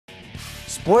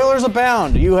Spoilers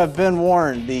abound. You have been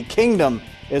warned. The Kingdom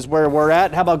is where we're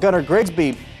at. How about Gunnar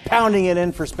Grigsby pounding it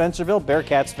in for Spencerville?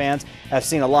 Bearcats fans have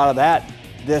seen a lot of that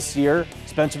this year.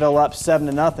 Spencerville up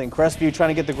 7-0. Crestview trying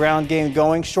to get the ground game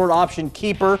going. Short option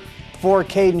keeper for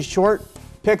Caden Short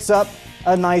picks up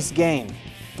a nice gain.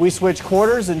 We switch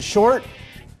quarters, and Short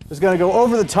is going to go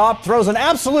over the top, throws an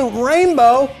absolute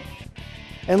rainbow,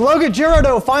 and Logan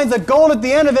Girardeau finds a goal at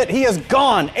the end of it. He is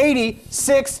gone.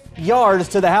 86 yards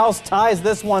to the house, ties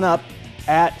this one up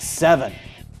at 7.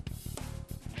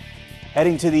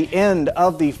 Heading to the end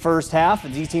of the first half,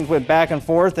 these teams went back and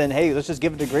forth, and hey, let's just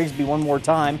give it to Grigsby one more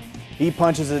time. He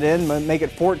punches it in, make it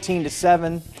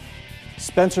 14-7.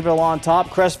 Spencerville on top.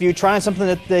 Crestview trying something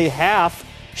at the half.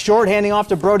 Short handing off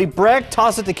to Brody Breck.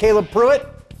 Toss it to Caleb Pruitt.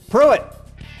 Pruitt,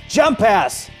 jump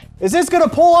pass. Is this going to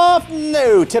pull off?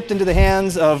 No. Tipped into the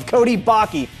hands of Cody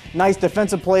Bakke. Nice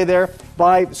defensive play there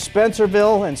by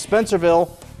Spencerville. And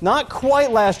Spencerville, not quite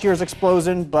last year's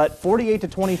explosion, but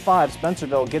 48-25.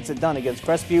 Spencerville gets it done against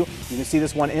Crestview. You can see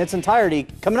this one in its entirety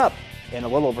coming up in a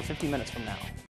little over 50 minutes from now.